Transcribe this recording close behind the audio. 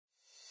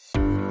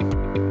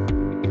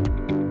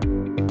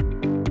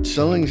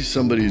Selling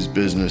somebody's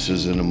business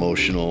is an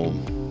emotional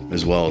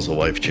as well as a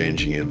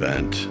life-changing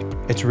event.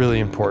 It's really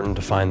important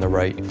to find the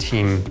right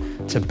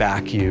team to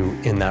back you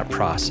in that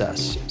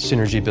process.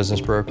 Synergy Business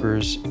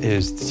Brokers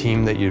is the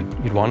team that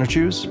you'd want to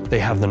choose. They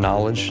have the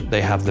knowledge,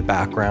 they have the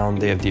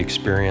background, they have the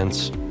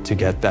experience to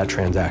get that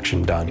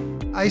transaction done.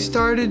 I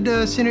started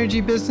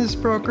Synergy Business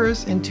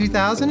Brokers in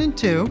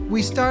 2002.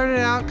 We started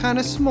out kind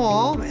of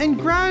small, and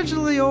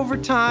gradually over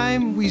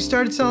time, we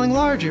started selling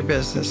larger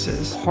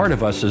businesses. Part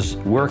of us is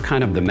we're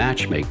kind of the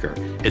matchmaker.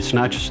 It's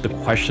not just a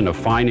question of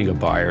finding a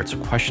buyer, it's a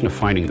question of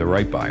finding the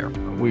right buyer.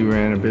 We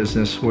ran a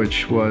business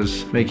which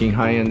was making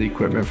high-end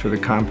equipment for the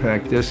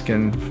compact disc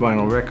and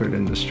vinyl record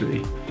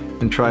industry,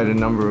 and tried a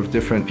number of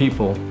different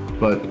people,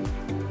 but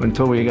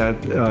until we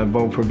got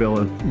Bo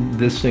Probilla,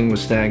 this thing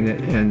was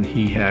stagnant, and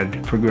he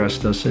had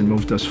progressed us and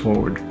moved us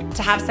forward.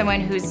 To have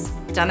someone who's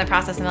done the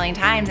process a million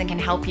times and can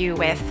help you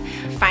with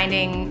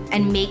finding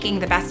and making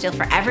the best deal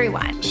for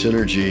everyone.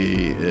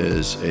 Synergy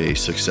is a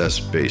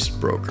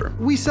success-based broker.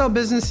 We sell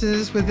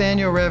businesses with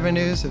annual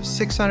revenues of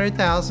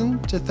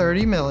 $600,000 to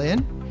 $30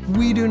 million.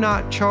 We do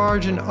not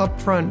charge an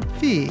upfront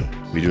fee.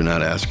 We do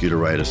not ask you to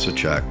write us a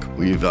check.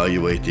 We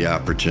evaluate the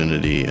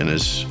opportunity, and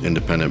as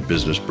independent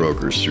business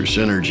brokers through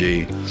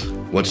Synergy,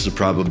 what's the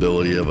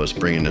probability of us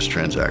bringing this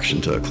transaction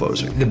to a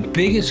closing? The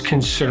biggest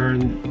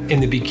concern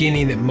in the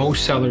beginning that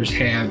most sellers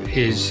have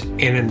is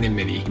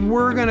anonymity.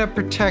 We're going to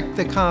protect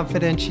the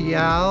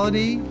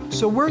confidentiality,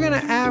 so we're going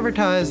to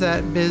advertise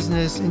that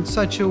business in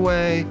such a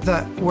way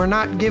that we're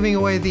not giving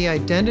away the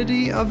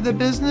identity of the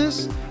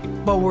business,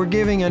 but we're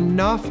giving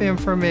enough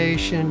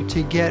information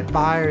to get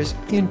buyers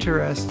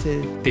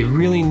interested. They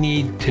really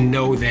need to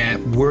know that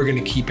we're going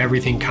to keep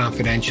everything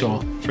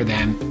confidential for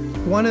them.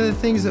 One of the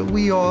things that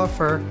we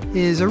offer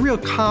is a real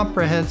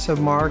comprehensive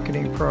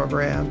marketing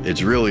program.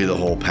 It's really the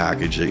whole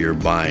package that you're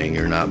buying.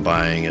 You're not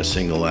buying a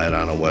single ad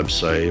on a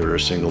website or a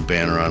single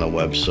banner on a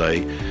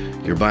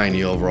website. You're buying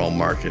the overall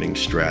marketing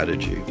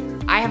strategy.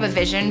 I have a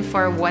vision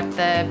for what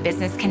the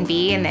business can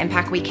be and the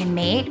impact we can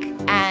make,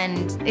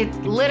 and it's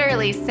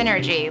literally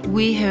synergy.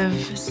 We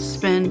have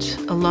spent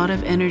a lot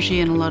of energy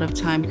and a lot of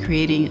time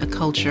creating a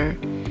culture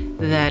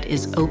that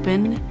is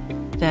open,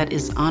 that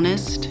is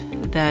honest,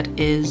 that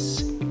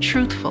is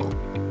truthful.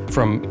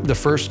 From the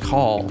first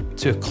call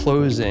to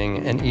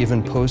closing and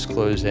even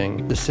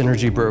post-closing, the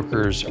Synergy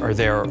Brokers are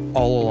there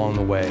all along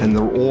the way. And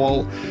they're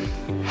all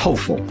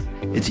helpful.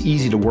 It's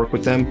easy to work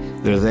with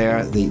them. They're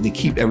there. They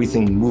keep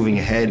everything moving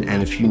ahead.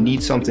 And if you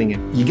need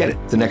something, you get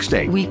it the next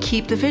day. We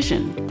keep the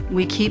vision.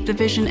 We keep the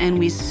vision, and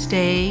we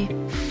stay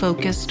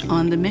focused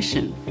on the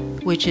mission,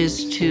 which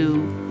is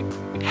to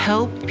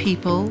help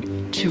people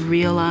to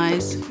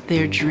realize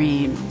their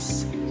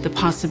dreams, the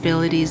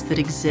possibilities that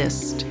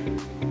exist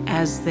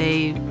as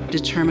they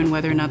determine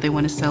whether or not they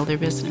want to sell their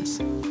business.